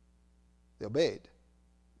 They obeyed.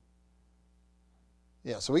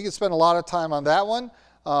 Yeah, so we could spend a lot of time on that one.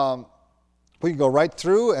 We can go right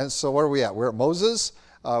through, and so where are we at? We're at Moses.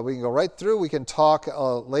 We can go right through. We can talk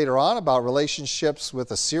later on about relationships with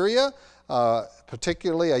Assyria,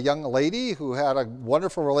 particularly a young lady who had a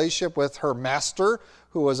wonderful relationship with her master,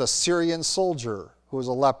 who was a Syrian soldier, who was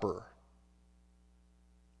a leper.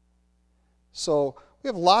 So we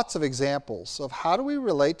have lots of examples of how do we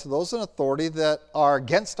relate to those in authority that are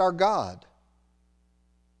against our God.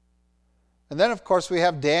 And then, of course, we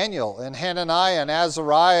have Daniel and Hananiah and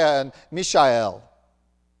Azariah and Mishael,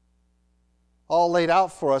 all laid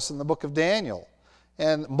out for us in the book of Daniel.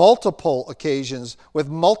 And multiple occasions with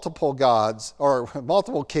multiple gods or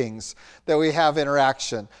multiple kings that we have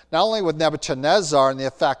interaction. Not only with Nebuchadnezzar and the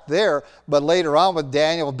effect there, but later on with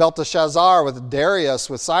Daniel, with Belteshazzar, with Darius,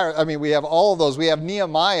 with Cyrus. I mean, we have all of those. We have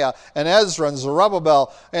Nehemiah and Ezra and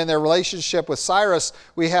Zerubbabel and their relationship with Cyrus.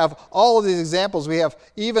 We have all of these examples. We have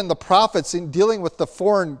even the prophets in dealing with the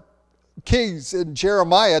foreign kings in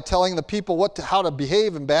Jeremiah telling the people how to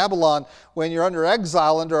behave in Babylon when you're under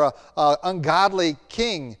exile under an ungodly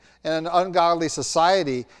king and an ungodly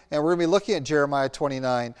society. And we're going to be looking at Jeremiah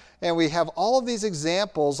 29. And we have all of these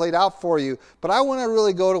examples laid out for you. But I want to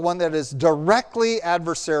really go to one that is directly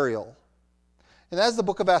adversarial. And that's the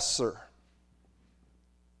book of Esther.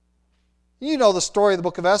 You know the story of the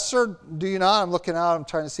book of Esther, do you not? I'm looking out. I'm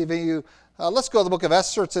trying to see if any of you... let's go to the book of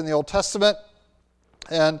Esther. It's in the Old Testament.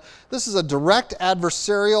 And this is a direct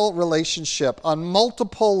adversarial relationship on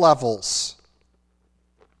multiple levels.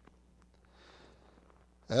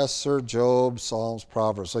 Esther, Job, Psalms,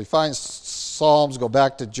 Proverbs. So you find Psalms, go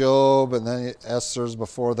back to Job, and then Esther's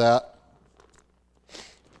before that.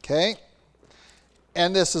 Okay?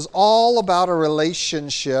 And this is all about a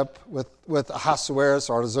relationship with Ahasuerus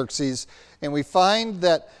or Artaxerxes. And we find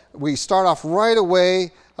that we start off right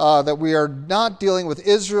away that we are not dealing with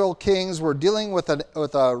Israel kings. We're dealing with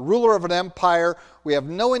a ruler of an empire. We have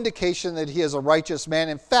no indication that he is a righteous man.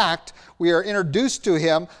 In fact, we are introduced to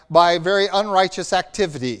him by very unrighteous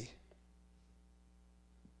activity,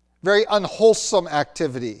 very unwholesome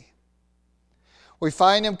activity. We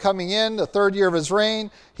find him coming in the third year of his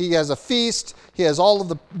reign. He has a feast. He has all of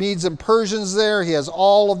the Medes and Persians there. He has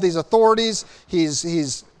all of these authorities.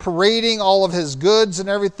 He's parading all of his goods and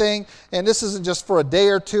everything. And this isn't just for a day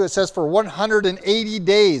or two. It says for 180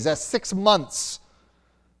 days. That's 6 months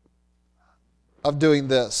of doing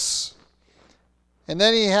this. And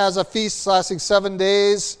then he has a feast lasting 7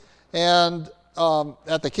 days. And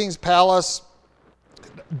at the king's palace,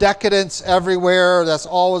 decadence everywhere. That's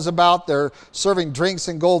always about. They're serving drinks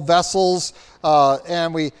in gold vessels.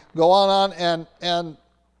 And we go on and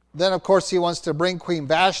then, of course, he wants to bring Queen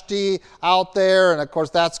Vashti out there. And, of course,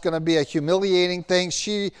 that's going to be a humiliating thing.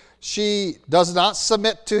 She does not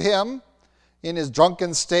submit to him in his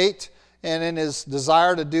drunken state and in his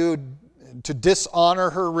desire to dishonor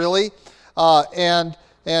her, really. And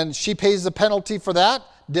she pays the penalty for that.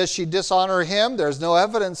 Does she dishonor him? There's no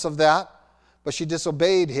evidence of that. But she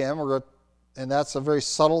disobeyed him, and that's a very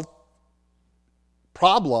subtle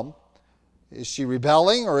problem. Is she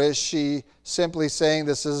rebelling, or is she simply saying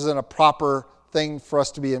this isn't a proper thing for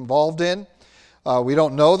us to be involved in? We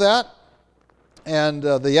don't know that. And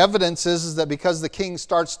the evidence is that because the king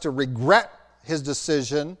starts to regret his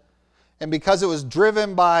decision, and because it was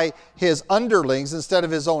driven by his underlings instead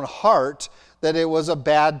of his own heart, that it was a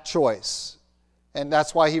bad choice. And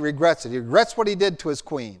that's why he regrets it. He regrets what he did to his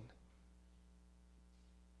queen.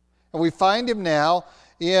 And we find him now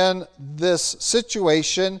in this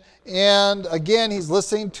situation, and again, he's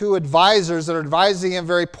listening to advisors that are advising him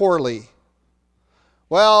very poorly.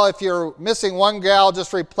 Well, if you're missing one gal,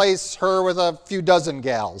 just replace her with a few dozen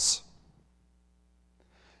gals.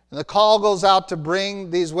 And the call goes out to bring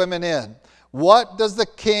these women in. What does the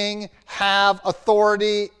king have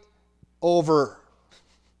authority over?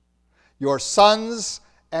 Your sons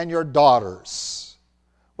and your daughters.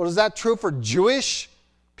 Well, is that true for Jewish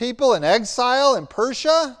people in exile in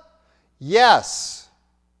Persia? Yes.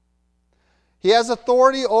 He has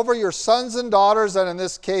authority over your sons and daughters, and in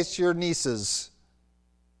this case, your nieces.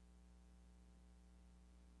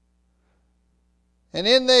 And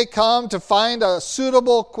in they come to find a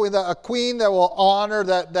suitable queen, a queen that will honor,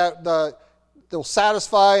 that will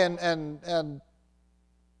satisfy and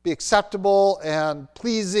be acceptable and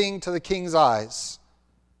pleasing to the king's eyes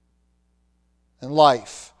and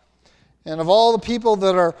life. And of all the people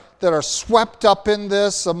that are swept up in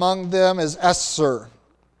this, among them is Esther.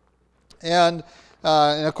 And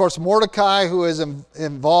of course, Mordecai, who is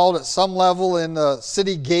involved at some level in the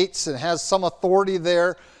city gates and has some authority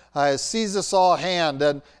there, sees us all hand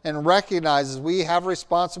and recognizes we have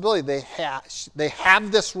responsibility. They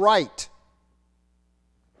have this right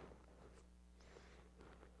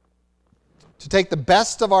to take the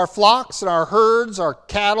best of our flocks and our herds, our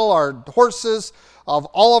cattle, our horses, of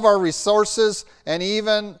all of our resources, and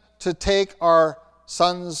even to take our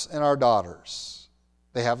sons and our daughters.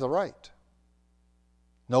 They have the right.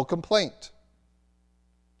 No complaint.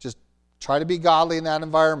 Just try to be godly in that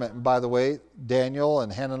environment. And by the way, Daniel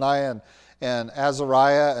and Hananiah and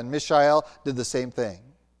Azariah and Mishael did the same thing.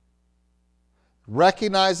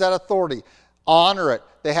 Recognize that authority. Honor it.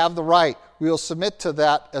 They have the right. We will submit to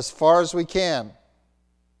that as far as we can.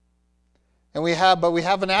 But we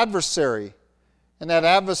have an adversary. And that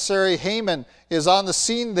adversary, Haman, is on the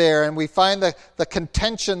scene there, and we find the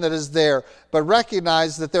contention that is there. But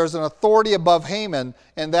recognize that there's an authority above Haman,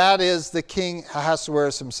 and that is the king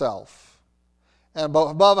Ahasuerus himself. And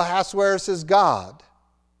above Ahasuerus is God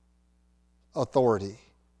authority.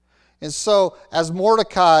 And so, as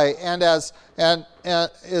Mordecai and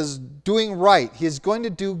is doing right, he is going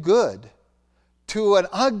to do good to an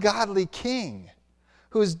ungodly king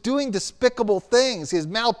who is doing despicable things. He has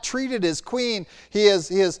maltreated his queen. He has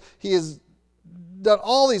done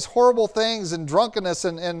all these horrible things in drunkenness,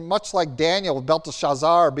 and much like Daniel with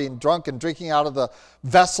Belteshazzar being drunk and drinking out of the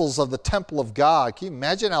vessels of the temple of God. Can you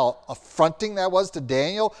imagine how affronting that was to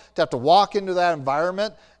Daniel to have to walk into that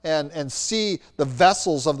environment and see the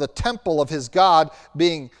vessels of the temple of his God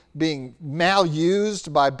being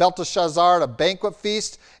malused by Belteshazzar at a banquet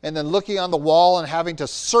feast, and then looking on the wall and having to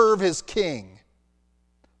serve his king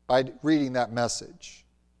by reading that message.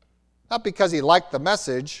 Not because he liked the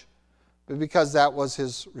message, but because that was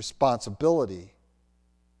his responsibility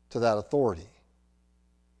to that authority.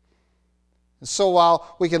 And so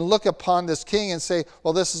while we can look upon this king and say,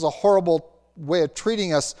 well, this is a horrible way of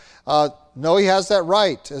treating us, no, he has that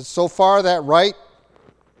right. And so far, that right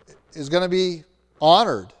is going to be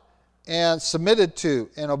honored and submitted to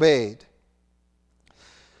and obeyed.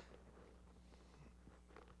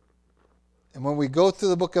 And when we go through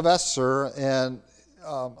the book of Esther, and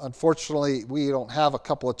unfortunately we don't have a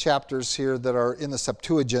couple of chapters here that are in the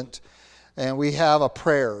Septuagint, and we have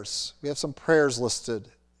prayers. We have some prayers listed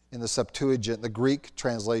in the Septuagint, the Greek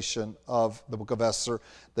translation of the book of Esther,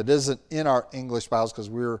 that isn't in our English Bibles because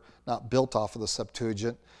we're not built off of the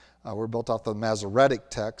Septuagint. We're built off the Masoretic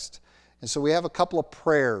text. And so we have a couple of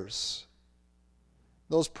prayers.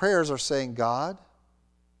 Those prayers are saying, God,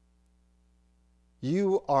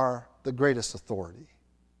 you are the greatest authority.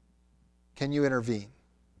 Can you intervene?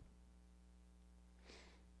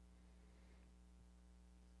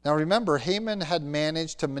 Now remember, Haman had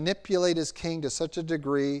managed to manipulate his king to such a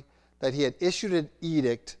degree that he had issued an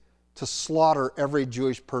edict to slaughter every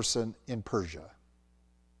Jewish person in Persia.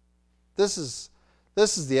 This is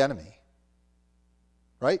the enemy,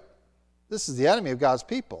 right? This is the enemy of God's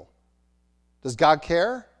people. Does God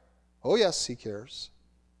care? Oh yes, he cares.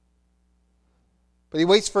 But he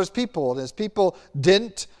waits for his people, and his people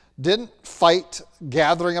didn't fight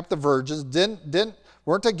gathering up the virgins,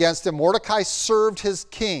 weren't against him. Mordecai served his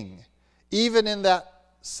king, even in that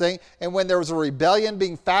thing. And when there was a rebellion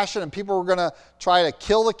being fashioned and people were going to try to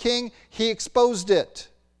kill the king, he exposed it.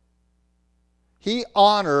 He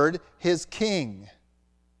honored his king,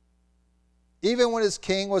 even when his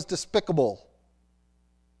king was despicable.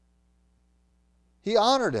 He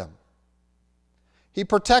honored him. He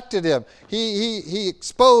protected him. He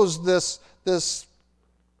exposed this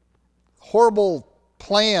horrible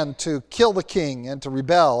plan to kill the king and to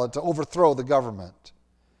rebel and to overthrow the government.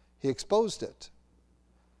 He exposed it.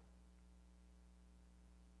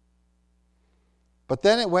 But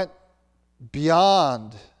then it went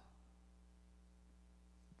beyond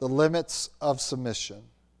the limits of submission.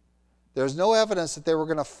 There's no evidence that they were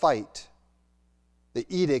going to fight the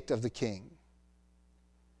edict of the king.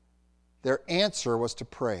 Their answer was to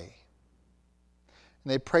pray.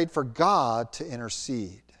 And they prayed for God to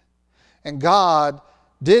intercede. And God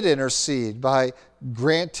did intercede by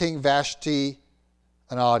granting Vashti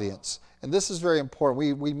an audience. And this is very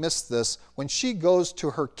important. We miss this. When she goes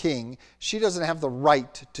to her king, she doesn't have the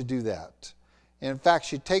right to do that. And in fact,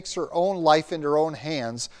 she takes her own life into her own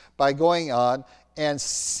hands by going on, and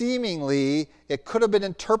seemingly it could have been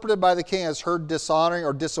interpreted by the king as her dishonoring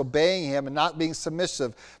or disobeying him and not being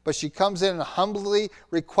submissive. But she comes in and humbly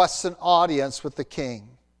requests an audience with the king.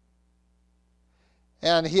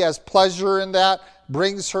 And he has pleasure in that,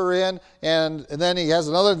 brings her in, and then he has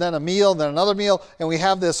then a meal, then another meal, and we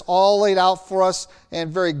have this all laid out for us, and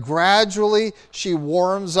very gradually she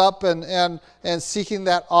warms up and seeking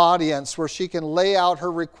that audience where she can lay out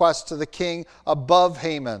her request to the king above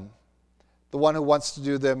Haman, the one who wants to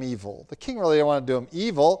do them evil. The king really didn't want to do him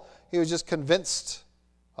evil. He was just convinced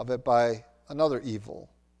of it by another evil.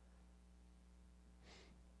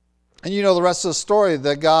 And you know the rest of the story,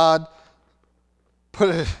 that God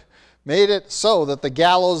made it so that the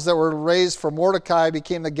gallows that were raised for Mordecai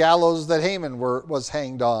became the gallows that Haman was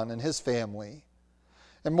hanged on and his family.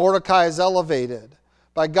 And Mordecai is elevated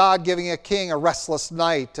by God giving a king a restless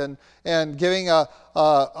night and giving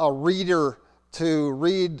a reader to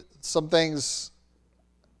read some things,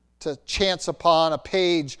 to chance upon a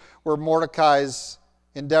page where Mordecai's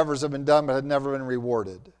endeavors have been done but had never been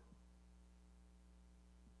rewarded.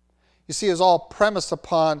 You see, it was all premised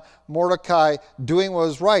upon Mordecai doing what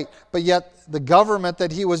was right, but yet the government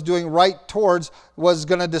that he was doing right towards was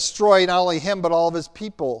going to destroy not only him but all of his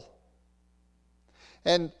people.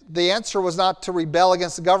 And the answer was not to rebel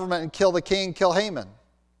against the government and kill the king, kill Haman.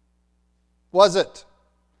 Was it?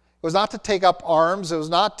 It was not to take up arms. It was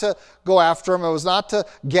not to go after him. It was not to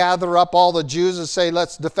gather up all the Jews and say,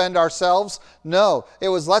 let's defend ourselves. No, it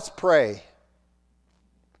was, let's pray.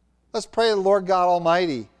 Let's pray to the Lord God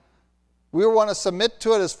Almighty. We want to submit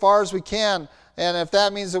to it as far as we can. And if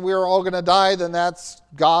that means that we're all going to die, then that's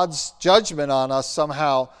God's judgment on us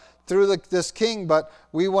somehow through this king. But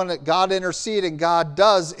we want God to intercede, and God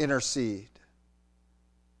does intercede.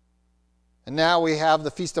 And now we have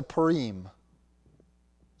the Feast of Purim,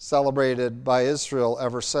 celebrated by Israel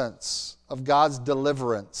ever since, of God's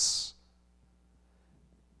deliverance.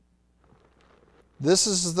 This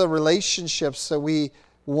is the relationships that we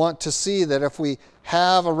want to see, that if we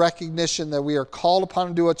have a recognition that we are called upon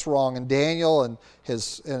to do what's wrong, and Daniel and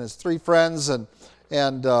his three friends and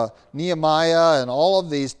Nehemiah and all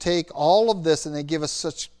of these take all of this and they give us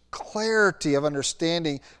such clarity of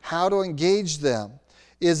understanding how to engage them.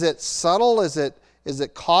 Is it subtle? Is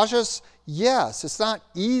it cautious? Yes, it's not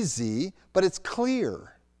easy, but it's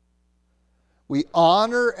clear. We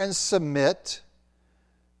honor and submit.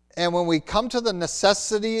 And when we come to the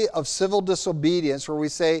necessity of civil disobedience, where we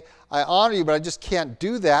say, I honor you, but I just can't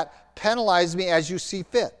do that, penalize me as you see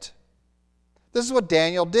fit. This is what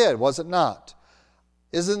Daniel did, was it not?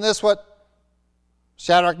 Isn't this what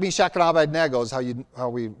Shadrach, Meshach, and Abednego is how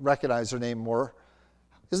we recognize their name more?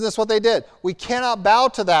 Isn't this what they did? We cannot bow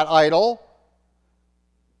to that idol.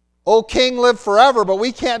 O king, live forever, but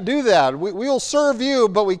we can't do that. We will serve you,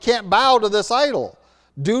 but we can't bow to this idol.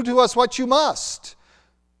 Do to us what you must.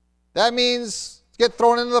 That means get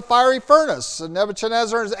thrown into the fiery furnace. And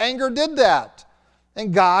Nebuchadnezzar's anger did that.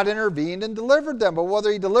 And God intervened and delivered them. But whether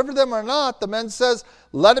he delivered them or not, the man says,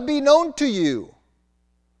 let it be known to you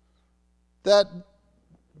that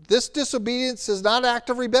this disobedience is not an act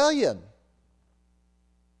of rebellion.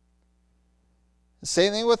 The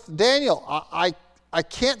same thing with Daniel. I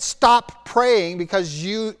can't stop praying because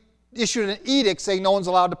you issued an edict saying no one's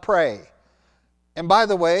allowed to pray. And by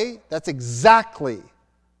the way, that's exactly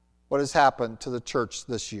what has happened to the church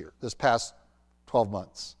this past 12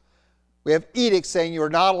 months. We have edicts saying you are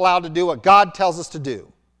not allowed to do what God tells us to do.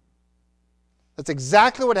 That's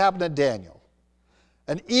exactly what happened to Daniel.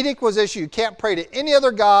 An edict was issued. You can't pray to any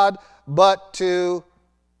other god but to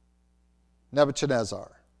Nebuchadnezzar.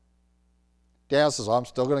 Daniel says, I'm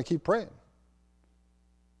still going to keep praying.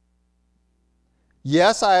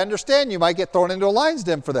 Yes, I understand you might get thrown into a lion's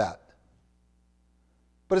den for that.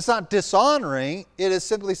 But it's not dishonoring. It is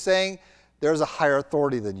simply saying there's a higher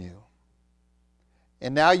authority than you.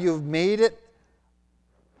 And now you've made it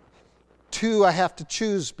two I have to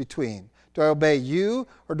choose between. Do I obey you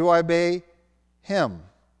or do I obey him?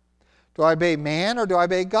 Do I obey man or do I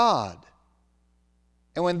obey God?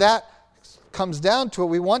 And when that comes down to it,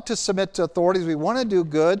 we want to submit to authorities. We want to do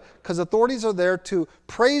good because authorities are there to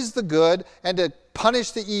praise the good and to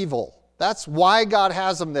punish the evil. That's why God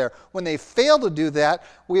has them there. When they fail to do that,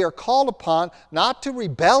 we are called upon not to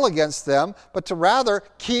rebel against them, but to rather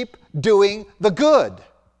keep doing the good.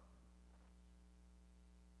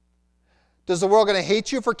 Is the world going to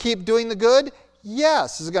hate you for keep doing the good?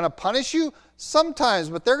 Yes. Is it going to punish you? Sometimes,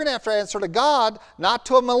 but they're going to have to answer to God, not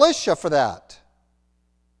to a militia for that.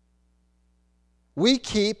 We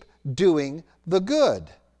keep doing the good.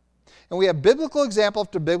 And we have biblical example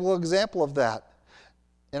after biblical example of that.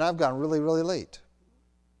 And I've gone really, really late.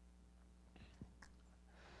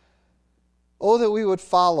 Oh, that we would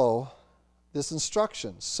follow this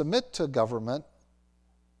instruction. Submit to government,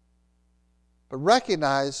 but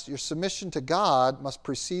recognize your submission to God must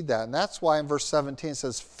precede that. And that's why in verse 17 it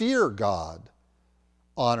says, fear God,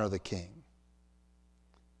 honor the king.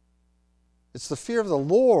 It's the fear of the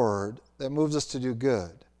Lord that moves us to do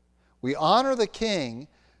good. We honor the king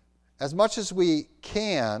as much as we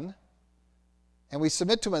can, and we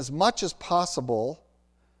submit to him as much as possible,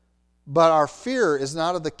 but our fear is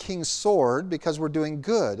not of the king's sword because we're doing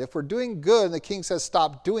good. If we're doing good and the king says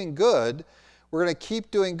stop doing good, we're going to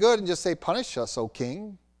keep doing good and just say, punish us, O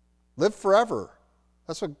king. Live forever.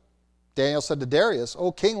 That's what Daniel said to Darius.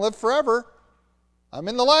 O king, live forever. I'm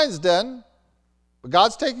in the lion's den, but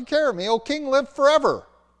God's taking care of me. O king, live forever.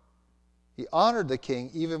 He honored the king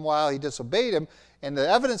even while he disobeyed him, and the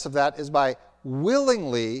evidence of that is by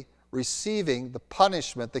willingly receiving the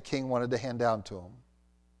punishment the king wanted to hand down to him.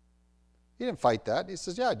 He didn't fight that. He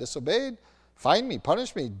says, yeah, I disobeyed. Fine me,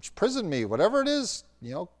 punish me, prison me, whatever it is,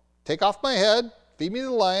 take off my head, feed me to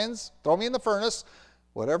the lions, throw me in the furnace,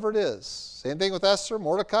 whatever it is. Same thing with Esther,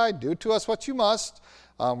 Mordecai, do to us what you must.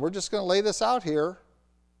 We're just going to lay this out here,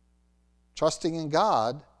 trusting in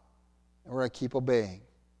God, and we're going to keep obeying.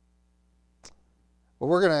 Well,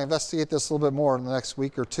 we're going to investigate this a little bit more in the next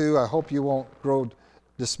week or two. I hope you won't grow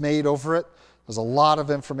dismayed over it. There's a lot of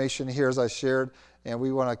information here, as I shared, and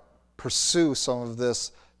we want to pursue some of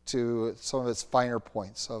this to some of its finer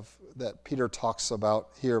points that Peter talks about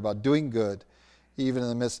here, about doing good, even in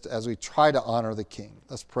the midst as we try to honor the king.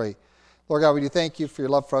 Let's pray. Lord God, we do thank you for your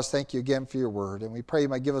love for us. Thank you again for your word. And we pray you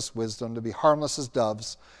might give us wisdom to be harmless as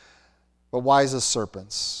doves, but wise as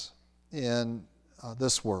serpents in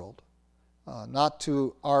this world. Not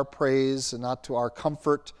to our praise and not to our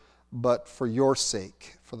comfort, but for your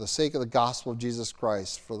sake, for the sake of the gospel of Jesus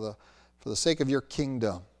Christ, for the sake of your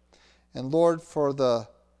kingdom. And Lord, for the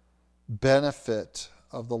benefit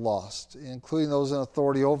of the lost, including those in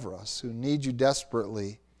authority over us who need you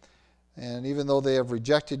desperately. And even though they have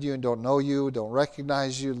rejected you and don't know you, don't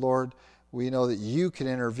recognize you, Lord, we know that you can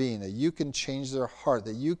intervene, that you can change their heart,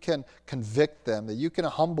 that you can convict them, that you can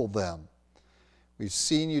humble them. We've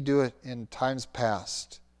seen you do it in times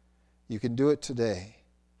past. You can do it today.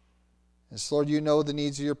 And so, Lord, you know the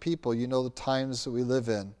needs of your people. You know the times that we live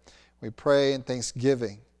in. We pray in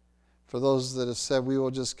thanksgiving for those that have said we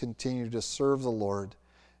will just continue to serve the Lord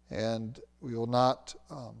and we will not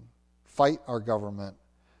fight our government,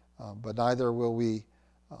 but neither will we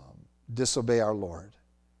disobey our Lord.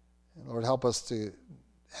 And Lord, help us to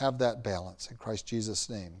have that balance. In Christ Jesus'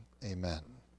 name, amen.